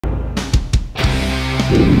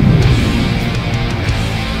Welcome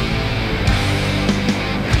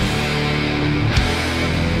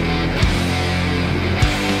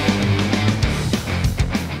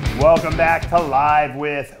back to Live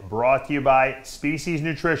With, brought to you by Species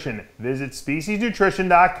Nutrition. Visit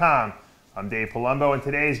speciesnutrition.com. I'm Dave Palumbo, and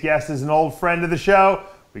today's guest is an old friend of the show.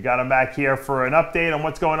 We got him back here for an update on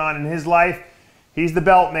what's going on in his life. He's the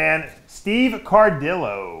belt man, Steve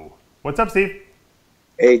Cardillo. What's up, Steve?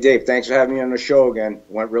 Hey, Dave. Thanks for having me on the show again.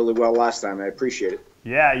 Went really well last time. I appreciate it.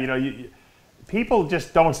 Yeah, you know, people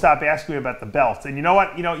just don't stop asking me about the belts. And you know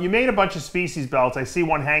what? You know, you made a bunch of species belts. I see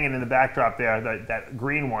one hanging in the backdrop there, that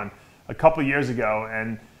green one, a couple years ago.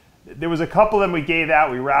 And there was a couple of them we gave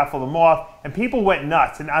out. We raffled them off, and people went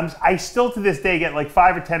nuts. And I still to this day get like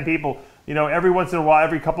 5 or 10 people, you know, every once in a while,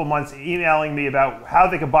 every couple of months, emailing me about how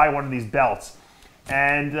they could buy one of these belts.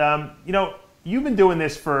 And, you know, you've been doing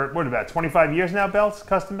this for, what, about 25 years now, belts,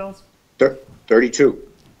 custom belts? 32.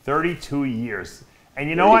 32 years. And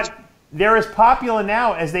you know what? They're as popular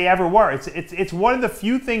now as they ever were. It's one of the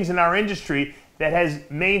few things in our industry that has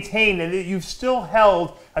maintained and that you've still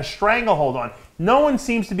held a stranglehold on. No one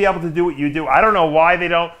seems to be able to do what you do. I don't know why they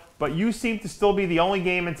don't, but you seem to still be the only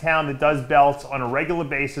game in town that does belts on a regular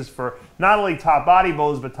basis for not only top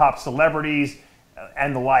bodybuilders, but top celebrities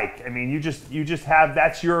and the like. I mean, you just have,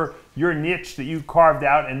 that's your niche that you carved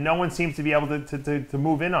out, and no one seems to be able to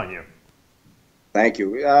move in on you. Thank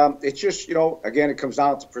you. It's just, you know, again, it comes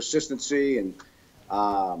down to persistency and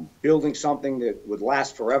building something that would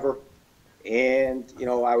last forever. And, you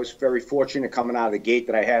know, I was very fortunate coming out of the gate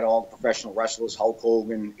that I had all the professional wrestlers, Hulk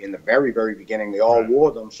Hogan, in the very, very beginning. They all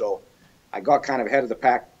wore them. So I got kind of ahead of the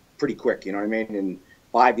pack pretty quick, you know what I mean? And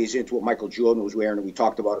 5 years into what Michael Jordan was wearing, and we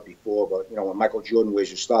talked about it before, but, you know, when Michael Jordan wears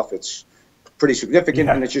your stuff, it's pretty significant,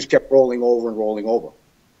 and it just kept rolling over and rolling over.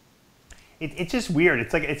 It's just weird.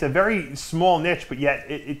 It's like, it's a very small niche, but yet,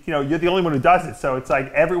 you know, you're the only one who does it. So it's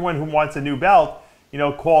like everyone who wants a new belt, you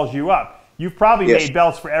know, calls you up. You've probably made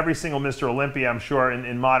belts for every single Mr. Olympia, I'm sure, in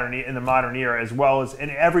the modern era, as well as in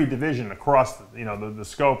every division across, you know, the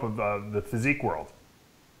scope of the physique world.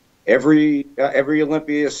 Every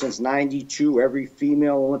Olympia since '92, every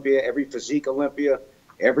female Olympia, every physique Olympia,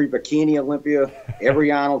 every bikini Olympia,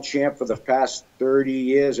 every Arnold champ for the past 30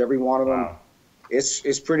 years, every one of them. Wow.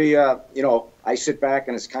 It's pretty, you know, I sit back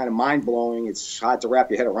and it's kind of mind-blowing. It's hard to wrap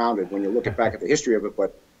your head around it when you look back at the history of it,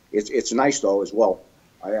 but it's nice, though, as well.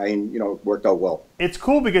 You know, it worked out well. It's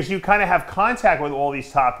cool because you kind of have contact with all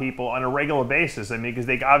these top people on a regular basis. I mean, because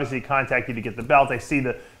they obviously contact you to get the belt. I see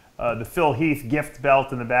the Phil Heath gift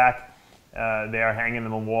belt in the back there hanging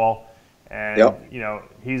on the wall. And, you know,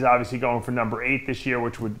 he's obviously going for number 8 this year,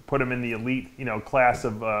 which would put him in the elite, you know, class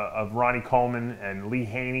of Ronnie Coleman and Lee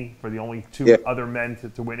Haney for the only 2 other men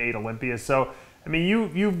to win 8 Olympias. So, I mean,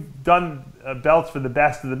 you've done belts for the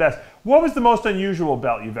best of the best. What was the most unusual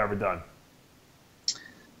belt you've ever done?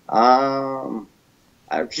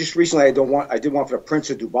 Just recently, I did one for the Prince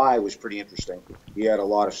of Dubai. It was pretty interesting. He had a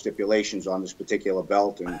lot of stipulations on this particular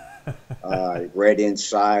belt, and red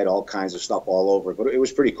inside, all kinds of stuff all over. But it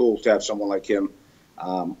was pretty cool to have someone like him.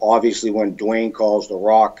 Obviously, when Dwayne calls The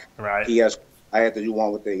Rock, I had to do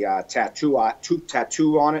one with the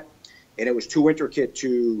tattoo on it, and it was too intricate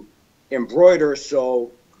to embroider.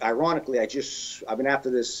 So, ironically, I've been after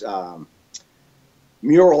this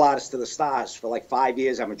mural artist to the stars for like 5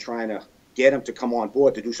 years. I've been trying to get him to come on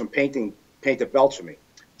board to do some paint the belts for me.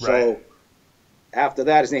 So after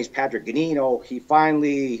that, his name's Patrick Ganino. He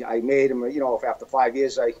finally, I made him, you know, after 5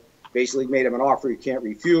 years, I basically made him an offer he can't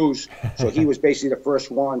refuse. So he was basically the first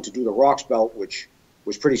one to do the Rocks belt, which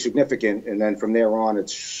was pretty significant. And then from there on,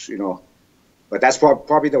 it's, you know, but that's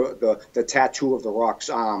probably the tattoo of the Rock's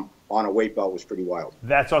arm on a weight belt was pretty wild.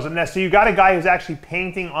 That's awesome. Now, so you got a guy who's actually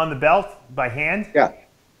painting on the belt by hand?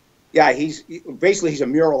 Yeah, he's a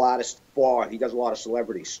mural artist he does a lot of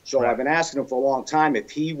celebrities. So I've been asking him for a long time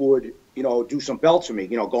if he would, you know, do some belts for me,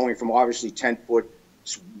 you know, going from obviously 10-foot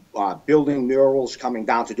building murals coming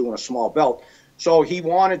down to doing a small belt. So he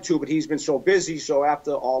wanted to, but he's been so busy. So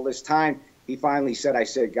after all this time, he finally said,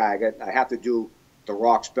 guy, I have to do the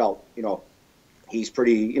Rock's belt. You know, he's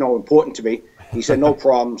pretty, you know, important to me. He said, no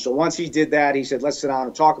problem. So once he did that, he said, let's sit down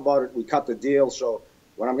and talk about it. We cut the deal. So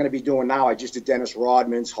what I'm going to be doing now, I just did Dennis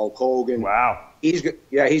Rodman's, Hulk Hogan. Wow. He's going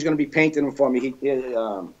to be painting them for me.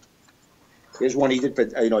 Here's one he did for,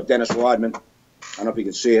 you know, Dennis Rodman. I don't know if you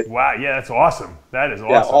can see it. Wow, yeah, that's awesome. That is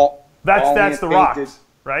awesome. Yeah, that's the Rocks,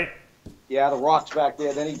 right? Yeah, the Rock's back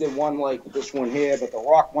there. Then he did one like this one here, but the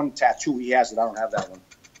Rock one tattoo, he has it. I don't have that one.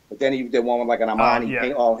 But then he did one with like an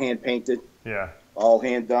Armani, all hand painted. Yeah. All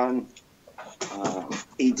hand done.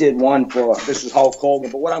 He did one for, this is Hulk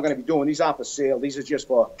Hogan, but what I'm going to be doing, these aren't for sale. These are just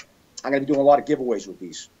for, I'm going to be doing a lot of giveaways with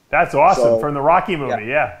these. That's awesome, so, from the Rocky movie,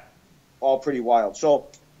 yeah. All pretty wild. So,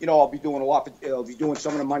 you know, I'll be doing a lot. I'll be doing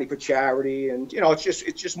some of the money for charity, and you know, it's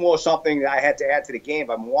just more something that I had to add to the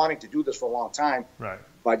game. I've been wanting to do this for a long time, right?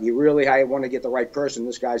 But I want to get the right person.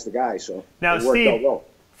 This guy's the guy. So now, Steve, well.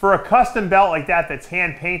 For a custom belt like that, that's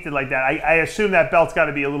hand painted like that, I assume that belt's got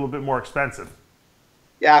to be a little bit more expensive.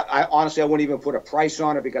 Yeah, honestly, I wouldn't even put a price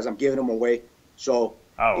on it because I'm giving them away. So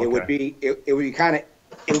it would be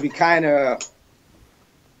kind of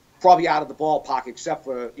probably out of the ballpark, except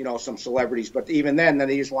for, you know, some celebrities. But even then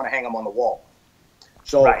they just want to hang them on the wall.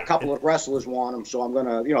 So a couple of wrestlers want them. So I'm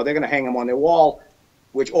gonna, you know, they're gonna hang them on their wall.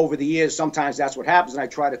 Which over the years, sometimes that's what happens. And I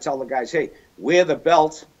try to tell the guys, hey, wear the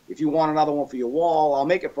belt. If you want another one for your wall, I'll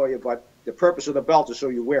make it for you. But the purpose of the belt is so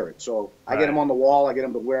you wear it. So I get them on the wall. I get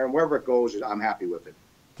them to wear them. Wherever it goes, I'm happy with it.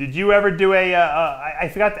 Did you ever do I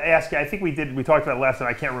forgot to ask you. I think we did. We talked about it last time.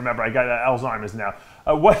 I can't remember. I got Alzheimer's now.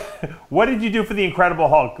 What did you do for the Incredible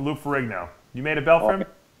Hulk, Lou Ferrigno? You made a belt for him?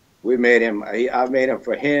 We made him. I made him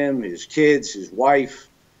for him, his kids, his wife,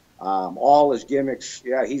 all his gimmicks.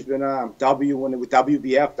 Yeah, he's been with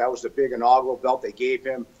WBF. That was the big inaugural belt they gave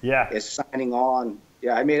him. Yeah, it's signing on.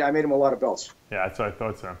 Yeah, I made him a lot of belts. Yeah, that's what I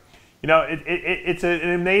thought so. You know, it's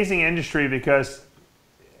an amazing industry because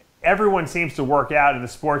everyone seems to work out in the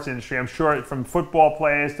sports industry. I'm sure, from football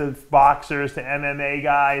players to boxers to MMA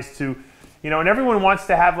guys to, you know, and everyone wants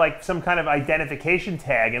to have like some kind of identification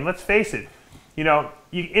tag. And let's face it, you know,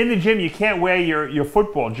 in the gym you can't wear your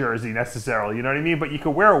football jersey necessarily. You know what I mean? But you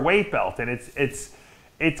could wear a weight belt, and it's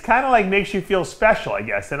kind of like makes you feel special, I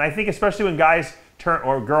guess. And I think especially when guys turn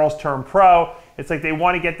or girls turn pro, it's like they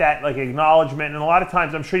want to get that like acknowledgement. And a lot of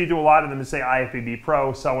times, I'm sure you do a lot of them to say IFBB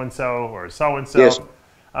Pro so and so or so and so. Yes.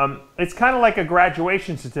 It's kind of like a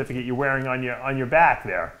graduation certificate you're wearing on your back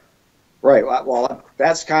there. Right. Well,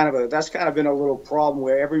 that's kind of been a little problem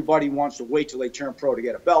where everybody wants to wait till they turn pro to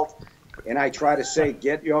get a belt, and I try to say,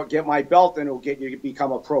 get my belt, and it'll get you to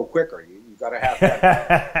become a pro quicker. You got to have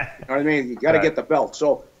that. You know what I mean? You got to get the belt.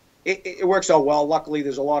 So it works out well. Luckily,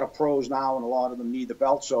 there's a lot of pros now, and a lot of them need the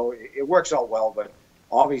belt, so it works out well. But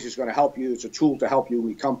obviously, it's going to help you. It's a tool to help you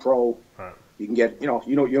become pro. Right. You can get, you know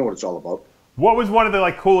what it's all about. What was one of the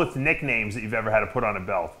like coolest nicknames that you've ever had to put on a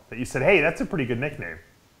belt that you said, hey, that's a pretty good nickname?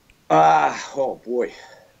 Oh boy.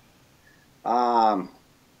 Probably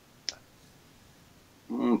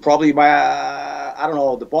I don't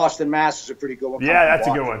know, the Boston Mass is a pretty good one. Yeah, that's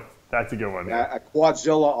a good one. That's a good one.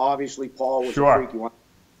 Quadzilla, obviously, Paul was a freaky one.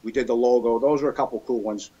 We did the logo. Those were a couple cool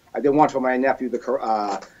ones. I did one for my nephew, we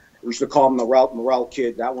used to call him the Morel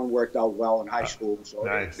Kid. That one worked out well in high school. So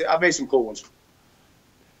nice. I made some cool ones.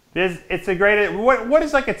 It's a great. What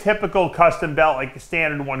is like a typical custom belt, like the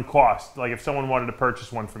standard one, cost? Like if someone wanted to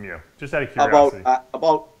purchase one from you, just out of curiosity.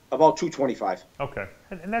 About $225. Okay,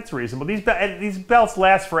 and that's reasonable. These belts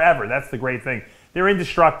last forever. That's the great thing. They're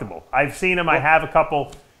indestructible. I've seen them. I have a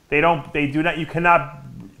couple. They do not. You cannot.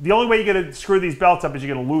 The only way you're going to screw these belts up is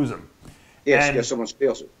you're going to lose them. Yes, because someone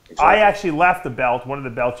steals it. Exactly. I actually left the belt, one of the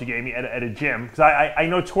belts you gave me, at a gym because I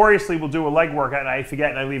notoriously will do a leg workout and I forget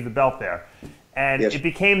and I leave the belt there. And it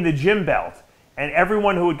became the gym belt. And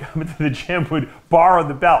everyone who would come into the gym would borrow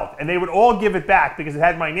the belt. And they would all give it back because it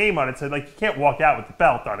had my name on it. So like, you can't walk out with the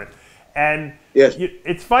belt on it. And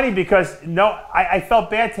it's funny because I felt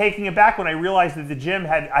bad taking it back when I realized that the gym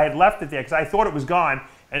I had left it there because I thought it was gone.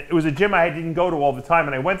 And it was a gym I didn't go to all the time.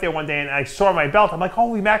 And I went there one day and I saw my belt. I'm like,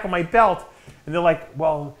 holy mackerel, my belt. And they're like,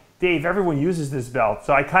 well, Dave, everyone uses this belt.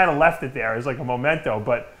 So I kind of left it there as like a memento.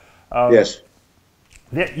 But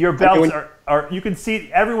your belts are, you can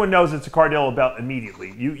see, everyone knows it's a Cardillo belt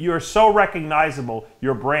immediately. You're so recognizable,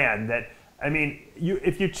 your brand, that, I mean,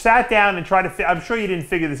 if you sat down and tried to, I'm sure you didn't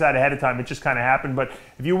figure this out ahead of time, it just kind of happened, but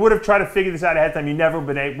if you would have tried to figure this out ahead of time, you never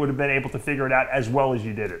would have been able to figure it out as well as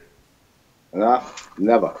you did it. No,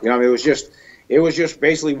 never. You know, I mean, it was just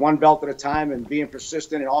basically one belt at a time and being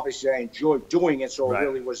persistent, and obviously I enjoyed doing it, so it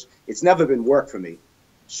really was, it's never been work for me.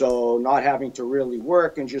 So not having to really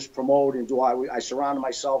work and just promote and I surrounded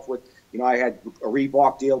myself with, I had a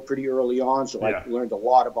Reebok deal pretty early on, so I learned a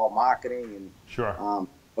lot about marketing. And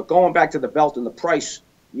but going back to the belt and the price,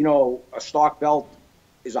 a stock belt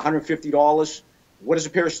is $150. What does a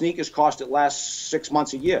pair of sneakers cost? It lasts 6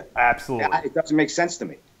 months, a year. Absolutely. It doesn't make sense to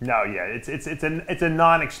me. No, it's a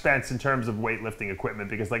non-expense in terms of weightlifting equipment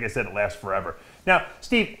because, like I said, it lasts forever. Now,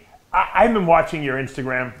 Steve, I've been watching your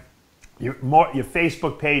Instagram, your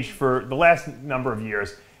Facebook page for the last number of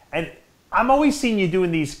years, and I'm always seeing you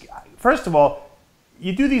doing these. First of all,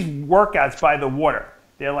 you do these workouts by the water.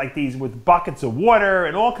 They're like these with buckets of water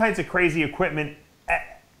and all kinds of crazy equipment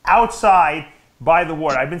outside by the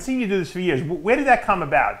water. I've been seeing you do this for years. Where did that come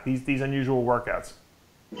about, these unusual workouts?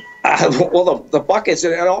 Well, the buckets,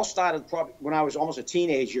 it all started probably when I was almost a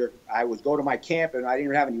teenager. I would go to my camp, and I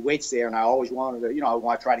didn't have any weights there, and I always wanted to, I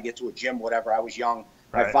want to try to get to a gym, whatever. I was young.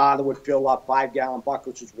 Right. My father would fill up 5-gallon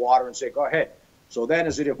buckets with water and say, go ahead. So then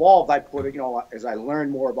as it evolved, I put it, as I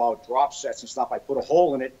learned more about drop sets and stuff, I put a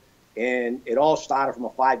hole in it, and it all started from 2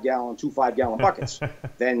 5-gallon buckets.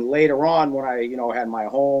 Then later on, when I, had my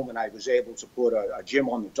home and I was able to put a gym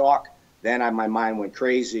on the dock, then my mind went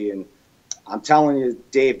crazy. And I'm telling you,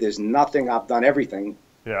 Dave, there's nothing, I've done everything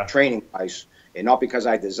training-wise, and not because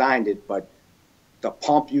I designed it, but the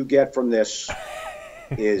pump you get from this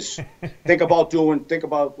is, think about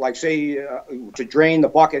like, say, to drain the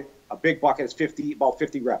bucket, a big bucket is about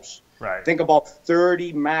 50 reps. Right. Think about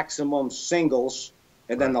 30 maximum singles,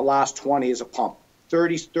 and then the last 20 is a pump.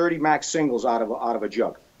 30 max singles out of a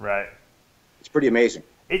jug. Right. It's pretty amazing.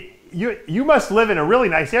 You must live in a really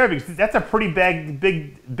nice area, because that's a pretty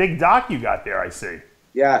big dock you got there, I see.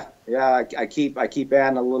 Yeah. I keep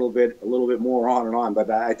adding a little bit more on and on, but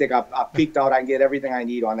I think I've peaked out. I can get everything I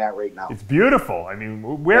need on that right now. It's beautiful. I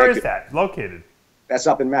mean, where is that located? That's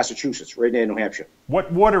up in Massachusetts, right near New Hampshire.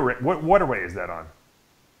 What waterway is that on?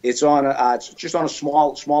 It's on it's just on a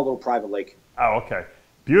small little private lake. Oh, okay.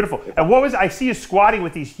 Beautiful. And I see you squatting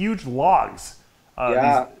with these huge logs.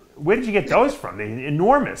 Where did you get those from? They're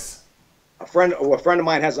enormous. A friend of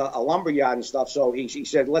mine has a lumber yard and stuff, so he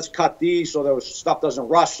said, let's cut these so the stuff doesn't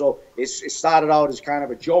rust. So it started out as kind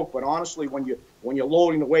of a joke, but honestly, when you're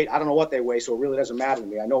loading the weight, I don't know what they weigh, so it really doesn't matter to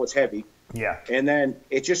me. I know it's heavy. Yeah. And then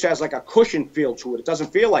it just has like a cushion feel to it. It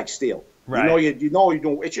doesn't feel like steel. Right. You know,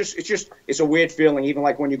 it's a weird feeling. Even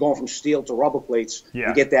like when you're going from steel to rubber plates,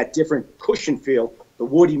 you get that different cushion feel. The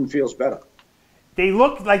wood even feels better. They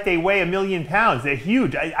look like they weigh 1,000,000 pounds. They're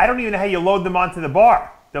huge. I don't even know how you load them onto the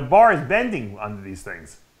bar. The bar is bending under these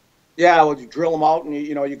things. Yeah, well, you drill them out and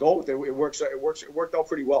you go with it. It worked out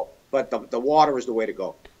pretty well. But the water is the way to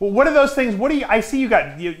go. Well, what are those things? I see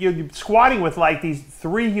you're squatting with like these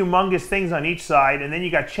 3 humongous things on each side, and then you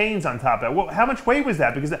got chains on top of it. How much weight was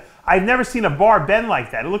that? Because I've never seen a bar bend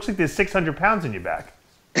like that. It looks like there's 600 pounds in your back.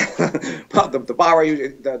 Well, the bar I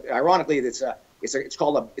use, ironically, it's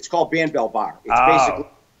called band bell bar. It's basically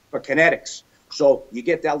for kinetics. So you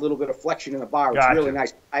get that little bit of flexion in the bar. It's really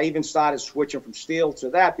nice. I even started switching from steel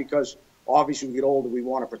to that because obviously we get older, we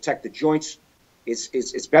want to protect the joints.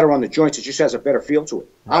 It's better on the joints. It just has a better feel to it.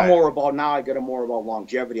 Right. I get more about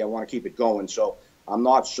longevity. I want to keep it going. So I'm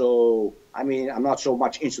not so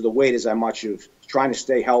much into the weight as I'm much of trying to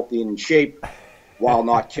stay healthy and in shape while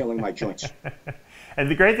not killing my joints. And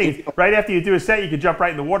the great thing is, right after you do a set, you can jump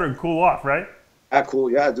right in the water and cool off, right?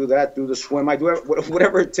 Cool. Yeah, I do that. Do the swim. I do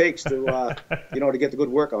whatever it takes to, to get the good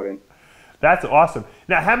workout in. That's awesome.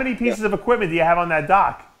 Now, how many pieces of equipment do you have on that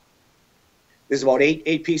dock? There's about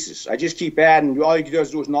eight pieces. I just keep adding. All you do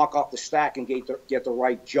is knock off the stack and get the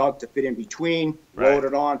right jug to fit in between. Right. Load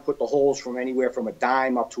it on. Put the holes from anywhere from a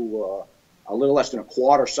dime up to a little less than a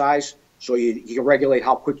quarter size, so you can regulate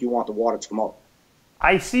how quick you want the water to come out.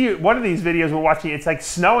 I see one of these videos we're watching. It's like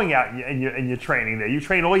snowing out in your training there. You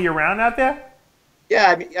train all year round out there?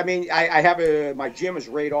 Yeah, I have my gym is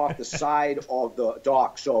right off the side of the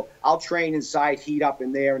dock, so I'll train inside, heat up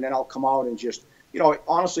in there, and then I'll come out and just,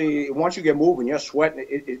 honestly, once you get moving, you're sweating.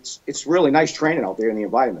 It's really nice training out there in the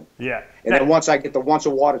environment. Yeah. And then once the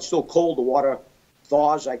water, it's still cold, the water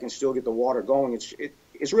thaws, I can still get the water going.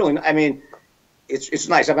 It's really, it's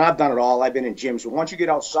nice. I've done it all. I've been in gyms, but once you get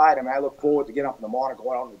outside, I look forward to getting up in the morning,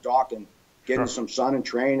 going out on the dock and getting some sun and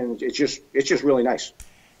train, and it's just really nice.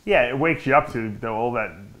 Yeah, it wakes you up to all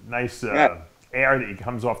that nice air that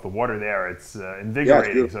comes off the water there. It's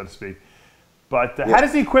invigorating, so to speak. But how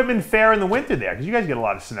does the equipment fare in the winter there? Because you guys get a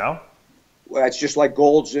lot of snow. Well, it's just like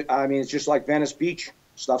Gold's. It's just like Venice Beach.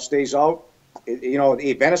 Stuff stays out.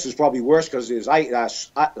 Venice is probably worse because there's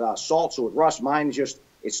salt, so it rusts. Mine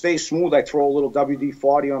it stays smooth. I throw a little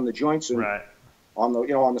WD-40 on the joints and on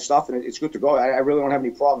the stuff, and it's good to go. I really don't have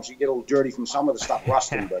any problems. You get a little dirty from some of the stuff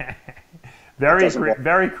rusting, but.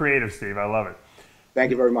 Very creative, Steve. I love it.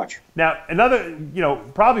 Thank you very much. Now, another,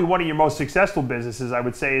 probably one of your most successful businesses, I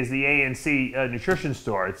would say, is the A&C nutrition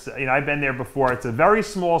store. It's, I've been there before. It's a very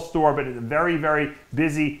small store, but it's a very, very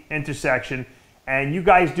busy intersection. And you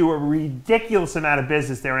guys do a ridiculous amount of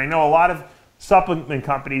business there. And I know a lot of supplement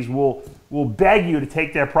companies will beg you to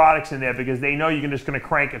take their products in there because they know you're just going to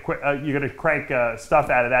crank stuff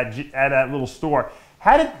out of that little store.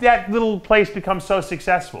 How did that little place become so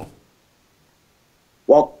successful?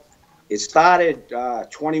 Well, It started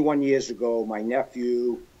 21 years ago. My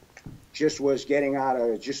nephew just was getting out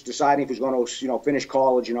of, just deciding if he was going to, finish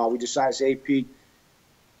college and all. We decided, say, hey, Pete,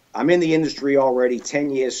 I'm in the industry already 10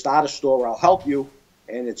 years. Start a store. I'll help you.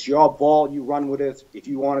 And it's your ball. You run with it. If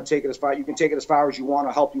you want to take it as far, you can take it as far as you want.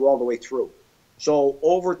 I'll help you all the way through. So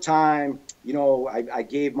over time,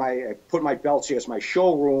 I put my belts here as my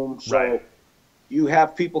showroom. So right. You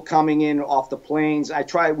have people coming in off the planes.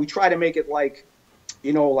 We try to make it like,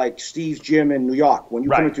 like Steve's gym in New York. When you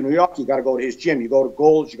come into New York, you got to go to his gym. You go to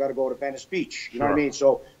Gold's, you got to go to Venice Beach. You know what I mean?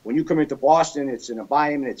 So when you come into Boston, it's an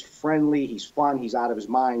environment. It's friendly. He's fun. He's out of his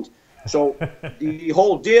mind. So the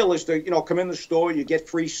whole deal is to, come in the store, you get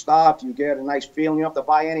free stuff, you get a nice feeling. You don't have to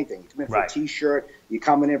buy anything. You come in for a T-shirt, you're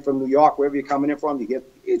coming in from New York, wherever you're coming in from, you get,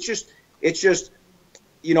 it's just,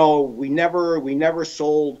 we never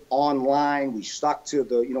sold online. We stuck to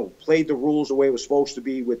the, played the rules the way it was supposed to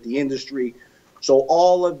be with the industry. So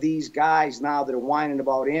all of these guys now that are whining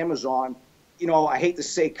about Amazon, I hate to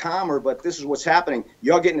say calmer, but this is what's happening.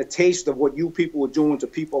 You're getting a taste of what you people were doing to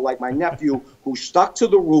people like my nephew who stuck to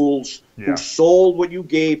the rules, who sold what you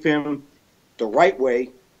gave him the right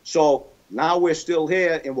way. So now we're still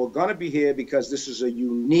here, and we're going to be here because this is a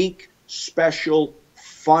unique, special,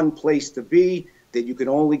 fun place to be that you can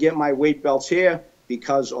only get my weight belts here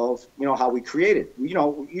because of, how we created.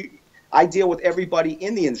 I deal with everybody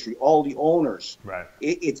in the industry, all the owners. Right.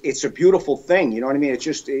 It's a beautiful thing. You know what I mean? It's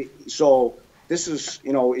just so this is,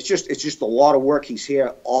 it's just a lot of work. He's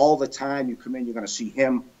here all the time. You come in, you're going to see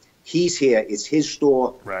him. He's here. It's his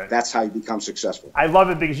store. Right. That's how you become successful. I love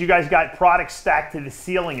it because you guys got products stacked to the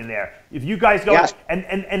ceiling in there. If you guys go, and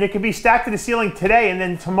it can be stacked to the ceiling today, and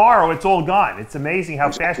then tomorrow it's all gone. It's amazing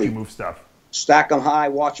how fast you move stuff. Stack them high,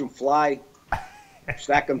 watch them fly.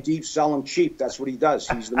 Stack them deep, sell them cheap. That's what he does.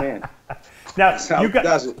 He's the man. Now, That's how he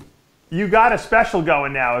does it. You got a special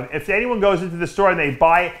going now. If anyone goes into the store and they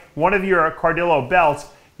buy one of your Cardillo belts,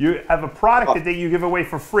 you have a product that you give away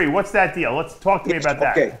for free. What's that deal? Let's talk to me about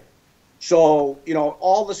that. Okay. So,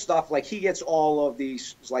 all the stuff, like he gets all of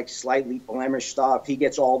these like slightly blemished stuff. He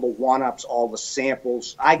gets all the one-ups, all the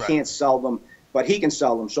samples. I can't sell them, but he can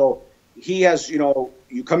sell them. So he has, you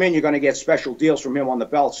come in, you're going to get special deals from him on the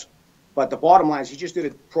belts. But the bottom line is he just did a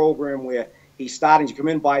program where he's starting to come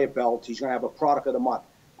in, buy a belt. He's going to have a product of the month.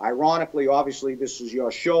 Ironically, obviously, this is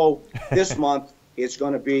your show. This month, it's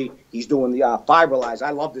going to be, he's doing the Fiberlize. I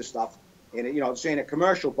love this stuff. And, it's ain't a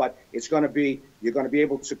commercial, but it's going to be, you're going to be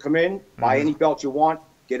able to come in, buy any belt you want,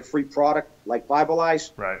 get a free product like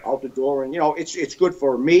Fiberlize out the door. And, it's good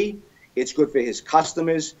for me. It's good for his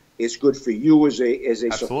customers. It's good for you as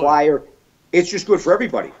a supplier. It's just good for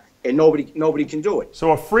everybody. And nobody can do it.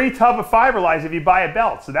 So a free tub of Fiberlize if you buy a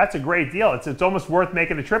belt. So that's a great deal. It's almost worth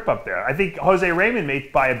making a trip up there. I think Jose Raymond may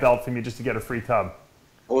buy a belt from you just to get a free tub.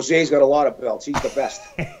 Jose's got a lot of belts. He's the best.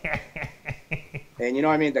 And you know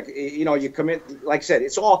what I mean? You come in, like I said,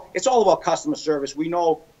 it's all about customer service. We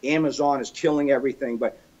know Amazon is killing everything,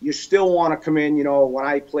 but you still want to come in. When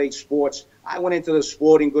I played sports, I went into the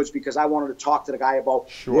sporting goods because I wanted to talk to the guy about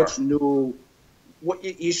what's new. What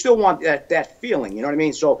you still want that feeling, you know what I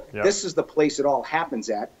mean? So this is the place it all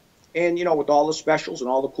happens at, and with all the specials and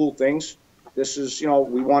all the cool things, this is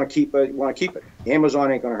we want to keep it. We want to keep it.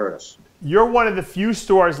 Amazon ain't going to hurt us. You're one of the few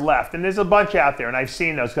stores left, and there's a bunch out there, and I've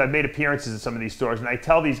seen those because I've made appearances in some of these stores, and I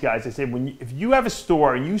tell these guys, I say, if you have a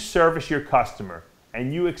store and you service your customer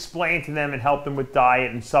and you explain to them and help them with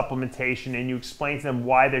diet and supplementation, and you explain to them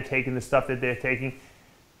why they're taking the stuff that they're taking,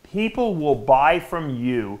 people will buy from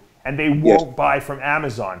you. And they won't buy from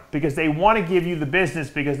Amazon because they want to give you the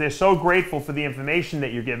business because they're so grateful for the information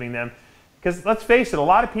that you're giving them. Because let's face it, a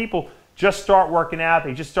lot of people just start working out.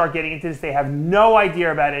 They just start getting into this. They have no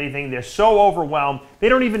idea about anything. They're so overwhelmed. They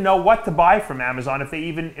don't even know what to buy from Amazon if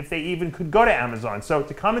they even could go to Amazon. So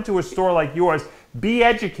to come into a store like yours, be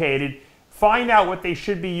educated, find out what they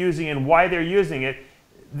should be using and why they're using it.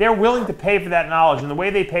 They're willing to pay for that knowledge, and the way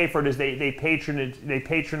they pay for it is they give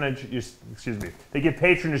patronage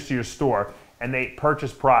to your store, and they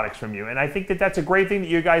purchase products from you. And I think that's a great thing that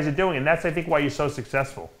you guys are doing, and that's I think why you're so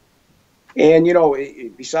successful. And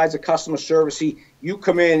besides the customer service, you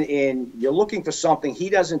come in and you're looking for something. He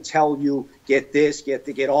doesn't tell you get this,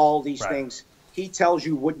 get all these things. He tells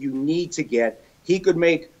you what you need to get. He could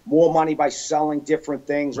make more money by selling different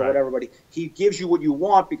things or whatever, but he gives you what you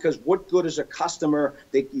want because what good is a customer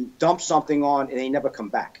that you dump something on and they never come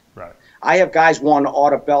back? Right. I have guys wanting to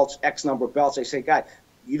order belts, X number of belts. I say, guy,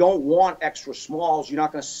 you don't want extra smalls. You're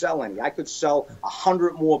not going to sell any. I could sell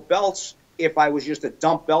 100 more belts if I was just to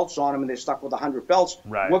dump belts on them and they're stuck with 100 belts.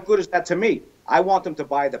 Right. What good is that to me? I want them to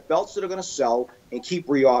buy the belts that are going to sell and keep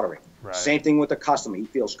reordering. Right. Same thing with the customer. He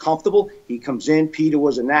feels comfortable. He comes in. Peter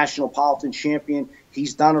was a national powerlifting champion.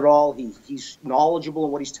 He's done it all. He's knowledgeable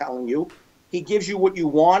in what he's telling you. He gives you what you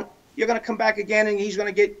want. You're going to come back again, and he's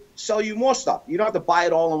going to sell you more stuff. You don't have to buy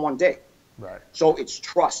it all in one day. Right. So it's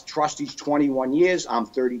trust. Trust. He's 21 years. I'm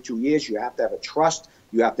 32 years. You have to have a trust.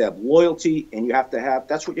 You have to have loyalty, and you have to have.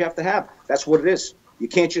 That's what you have to have. That's what it is. You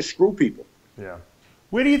can't just screw people. Yeah.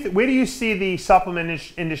 Where do you see the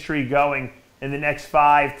supplement industry going in the next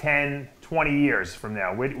 5, 10, 20 years from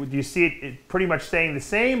now? Do you see it pretty much staying the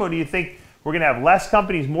same, or do you think we're going to have less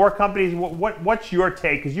companies, more companies? What's your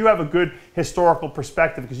take? Because you have a good historical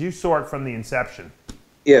perspective because you saw it from the inception.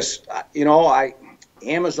 Yes.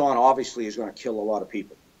 Amazon obviously is going to kill a lot of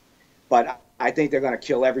people. But I think they're going to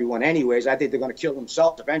kill everyone anyways. I think they're going to kill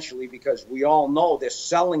themselves eventually because we all know they're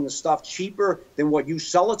selling the stuff cheaper than what you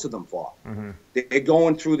sell it to them for. Mm-hmm. They're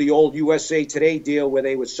going through the old USA Today deal where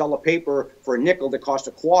they would sell a paper for a nickel that cost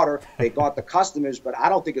a quarter. They got the customers, but I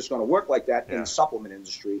don't think it's going to work like that in the supplement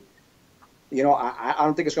industry. I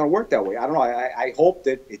don't think it's going to work that way. I don't know. I hope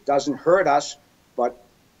that it doesn't hurt us, but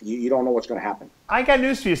you don't know what's going to happen. I got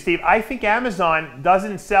news for you, Steve. I think Amazon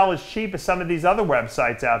doesn't sell as cheap as some of these other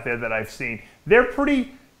websites out there that I've seen. They're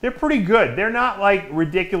pretty good. They're not like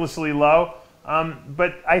ridiculously low,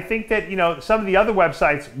 but I think that some of the other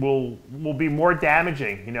websites will be more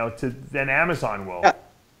damaging than Amazon will.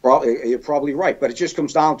 Yeah, you're probably right, but it just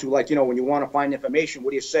comes down to when you want to find information, what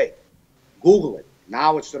do you say? Google it.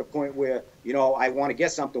 Now it's to the point where I want to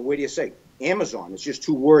get something. Where do you say? Amazon. It's just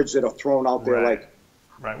two words that are thrown out there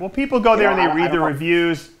Right. Well, people go there and they read the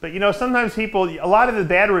reviews, but sometimes a lot of the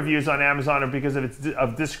bad reviews on Amazon are because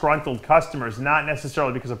of disgruntled customers, not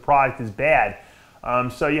necessarily because a product is bad.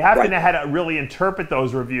 So you have to know how to really interpret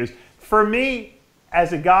those reviews. For me,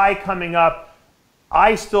 as a guy coming up,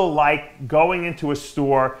 I still like going into a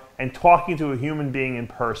store and talking to a human being in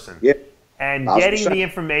person. Yeah. And getting the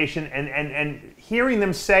information and hearing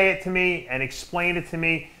them say it to me and explain it to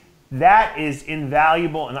me. That is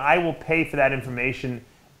invaluable, and I will pay for that information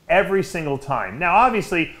every single time. Now,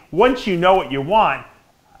 obviously, once you know what you want,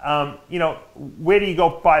 where do you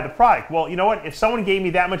go buy the product? Well, you know what? If someone gave me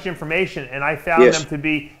that much information and I found them to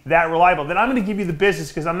be that reliable, then I'm going to give you the business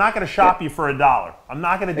because I'm not going to shop you for $1. I'm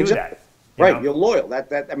not going to do that. Right, you're loyal. That's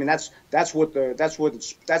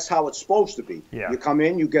how it's supposed to be. Yeah. You come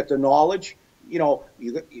in, you get the knowledge.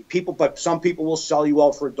 But some people will sell you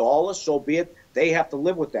out for $1. So be it. They have to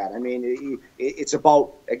live with that. I mean, it's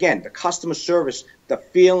about, again, the customer service, the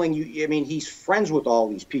feeling. He's friends with all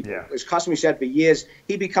these people. Yeah. His customer said for years,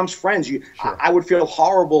 he becomes friends. I would feel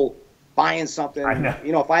horrible buying something. I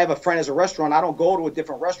know. If I have a friend as a restaurant, I don't go to a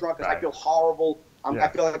different restaurant because I feel horrible. I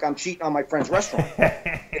feel like I'm cheating on my friend's restaurant.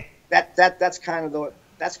 That's kind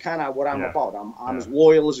of what I'm about. I'm as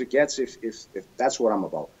loyal as it gets if that's what I'm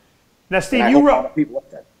about. Now, Steve, you wrote people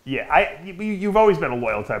like that. Yeah, you've always been a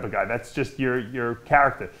loyal type of guy. That's just your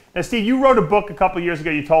character. Now, Steve, you wrote a book a couple years ago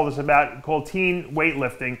you told us about called Teen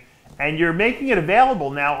Weightlifting, and you're making it available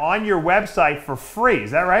now on your website for free.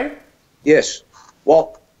 Is that right? Yes.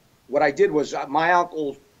 Well, what I did was my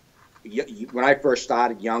uncle, when I first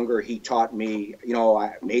started younger, he taught me,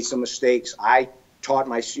 I made some mistakes. I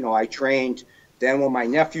taught I trained. Then when my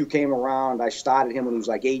nephew came around, I started him when he was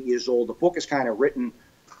like 8 years old. The book is kind of written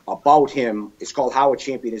about him. It's called How a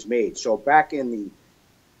Champion is Made. So back in the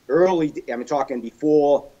early, I'm talking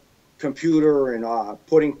before computer and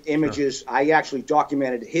putting images, I actually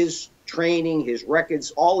documented his training, his records,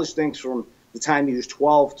 all his things from the time he was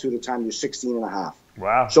 12 to the time he was 16 and a half.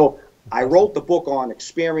 Wow. So I wrote the book on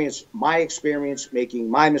my experience, making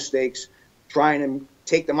my mistakes, trying to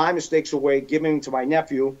take my mistakes away, giving them to my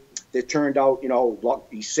nephew. That turned out,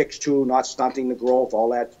 he's 6'2", not stunting the growth, all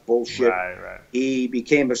that bullshit. Right. He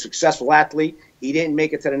became a successful athlete. He didn't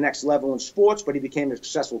make it to the next level in sports, but he became a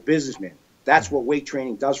successful businessman. That's what weight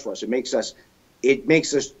training does for us. It makes us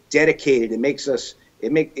dedicated.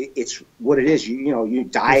 It's what it is. You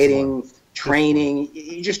dieting, training.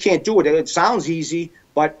 You just can't do it. It sounds easy,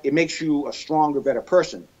 but it makes you a stronger, better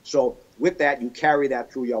person. So with that, you carry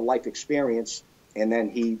that through your life experience. And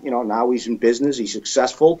then now he's in business. He's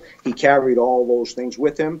successful. He carried all those things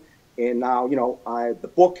with him. And now, the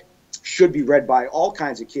book should be read by all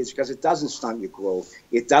kinds of kids because it doesn't stunt your growth.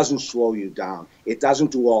 It doesn't slow you down. It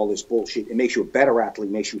doesn't do all this bullshit. It makes you a better athlete,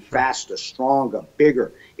 makes you faster, stronger,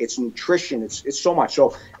 bigger. It's nutrition. It's so much.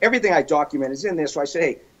 So everything I document is in there. So I say,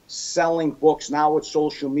 hey, selling books now with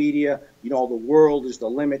social media, the world is the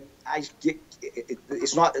limit.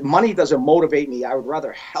 It's not, money doesn't motivate me. I would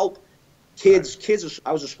rather help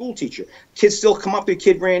I was a school teacher. Kids still come up to a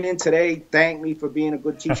kid ran in today, thank me for being a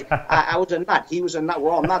good teacher. I was a nut. He was a nut.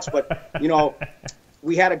 We're all nuts, but, you know,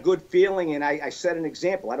 we had a good feeling, and I set an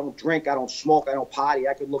example. I don't drink, I don't smoke, I don't party.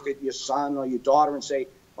 I could look at your son or your daughter and say,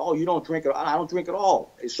 oh, you don't drink it. I don't drink at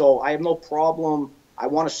all. So I have no problem. I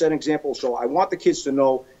want to set an example. So I want the kids to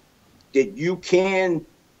know that you can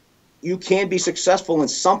be successful in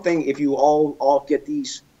something if you all get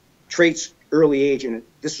these traits early age, and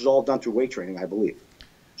this is all done through weight training, I believe.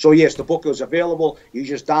 So yes, the book is available. You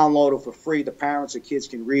just download it for free. The parents and kids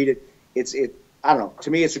can read it. I don't know. To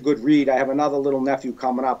me, it's a good read. I have another little nephew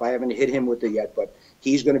coming up. I haven't hit him with it yet, but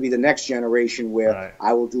he's going to be the next generation where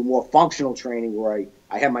I will do more functional training, where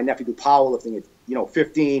I have my nephew do powerlifting at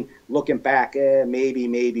 15. Looking back,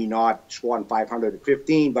 maybe not squatting 500 at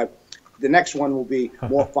 15, but the next one will be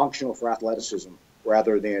more functional for athleticism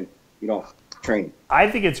rather than training. I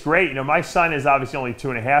think it's great. My son is obviously only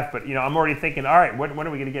 2.5, but I'm already thinking, all right, when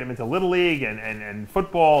are we going to get him into Little League and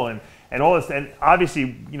football and all this? And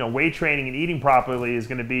obviously, weight training and eating properly is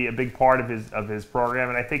going to be a big part of his program.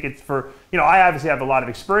 And I think it's for, I obviously have a lot of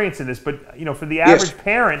experience in this, but for the average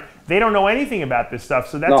parent, they don't know anything about this stuff.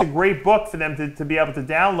 So that's a great book for them to be able to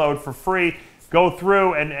download for free, go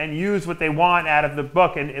through and use what they want out of the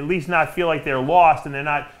book, and at least not feel like they're lost and they're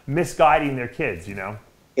not misguiding their kids.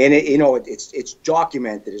 And it's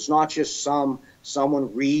documented. It's not just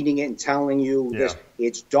someone reading it and telling you this.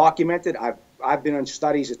 It's documented. I've been on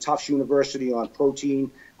studies at Tufts University on protein.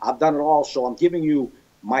 I've done it all. So I'm giving you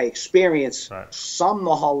my experience, some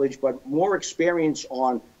knowledge, but more experience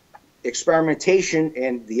on experimentation,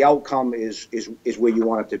 and the outcome is where you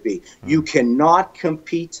want it to be. You cannot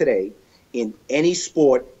compete today in any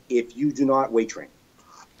sport if you do not weight train.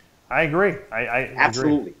 I agree. I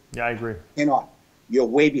absolutely agree. Yeah, I agree. Cannot. You're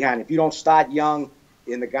way behind. If you don't start young,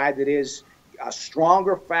 and the guy that is a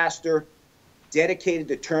stronger, faster, dedicated,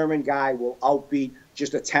 determined guy will outbeat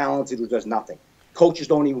just a talented who does nothing. Coaches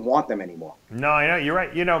don't even want them anymore. No, I know, you're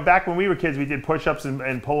right. Back when we were kids, we did push-ups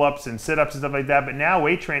and pull-ups and sit-ups and stuff like that. But now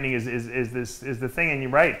weight training is the thing, and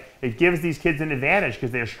you're right. It gives these kids an advantage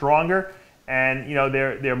because they're stronger, and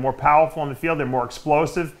they're more powerful in the field. They're more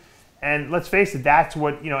explosive, and let's face it, that's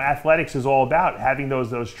what athletics is all about, having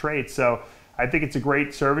those traits. So I think it's a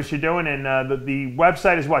great service you're doing, and the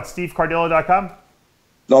website is what, stevecardillo.com?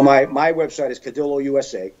 No, my website is Cardillo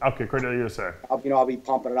USA. Okay, Cardillo USA. I'll be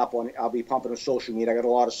pumping it up I'll be pumping on social media. I got a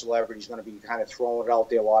lot of celebrities going to be kind of throwing it out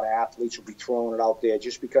there. A lot of athletes will be throwing it out there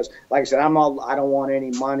just because, like I said, I don't want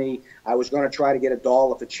any money. I was going to try to get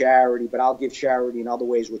 $1 for charity, but I'll give charity in other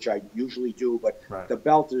ways, which I usually do. But the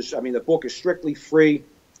belt is, the book is strictly free.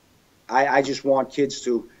 I just want kids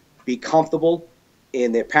to be comfortable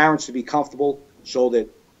and their parents to be comfortable, so that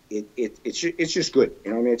it's just good.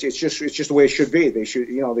 It's just the way it should be. They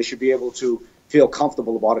should be able to feel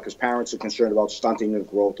comfortable about it, because parents are concerned about stunting their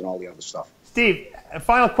growth and all the other stuff. Steve, a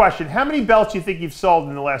final question: how many belts do you think you've sold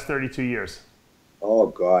in the last 32 years? Oh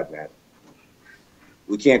God, man,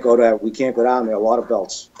 we can't go down there. A lot of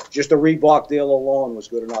belts. Just a Reebok deal alone was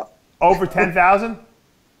good enough. Over 10,000?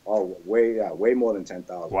 Oh, way more than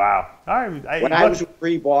 10,000. Wow. All right. When I was with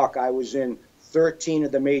Reebok, I was in 13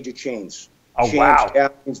 of the major chains. Oh, Champs, wow.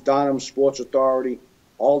 Captains, Dunham, Sports Authority,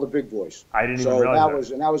 all the big boys. I didn't even realize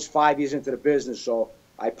that. And that was 5 years into the business, so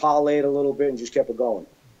I parlayed a little bit and just kept it going.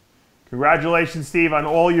 Congratulations, Steve, on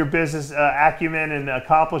all your business acumen and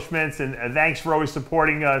accomplishments, and thanks for always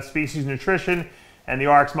supporting Species Nutrition and the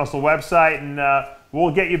RXMuscle website. And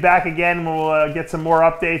we'll get you back again. We'll get some more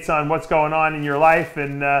updates on what's going on in your life.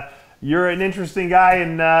 And you're an interesting guy,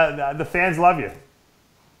 and the fans love you.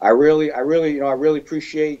 I really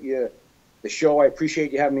appreciate the show. I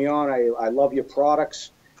appreciate you having me on. I love your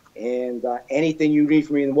products, and anything you need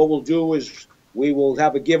from me. And what we'll do is we will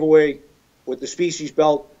have a giveaway with the Species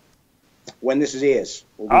belt when this is airs.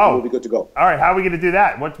 We'll be good to go. All right. How are we going to do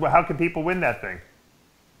that? How can people win that thing?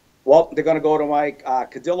 Well, they're going to go to my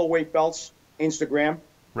Cardillo Weight Belts Instagram.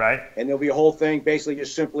 Right. And there'll be a whole thing.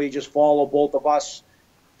 Basically, just follow both of us.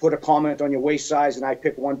 Put a comment on your waist size, and I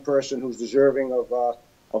pick one person who's deserving of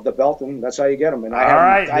the belt, and that's how you get them. And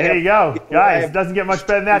there you go. Guys, it doesn't get much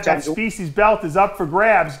better than that. That Species belt is up for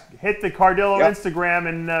grabs. Hit the Cardillo Instagram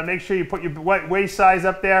and make sure you put your waist size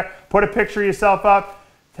up there. Put a picture of yourself up.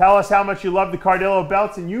 Tell us how much you love the Cardillo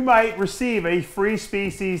belts, and you might receive a free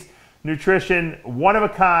Species Nutrition,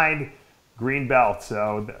 one-of-a-kind green belt.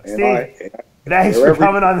 So, Steve, thanks for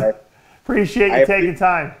coming on. Appreciate you taking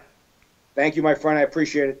time. Thank you, my friend. I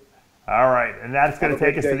appreciate it. All right, and that's going to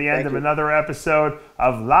take us to the end of another episode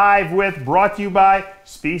of Live With, brought to you by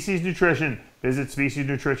Species Nutrition. Visit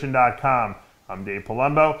speciesnutrition.com. I'm Dave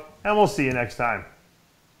Palumbo, and we'll see you next time.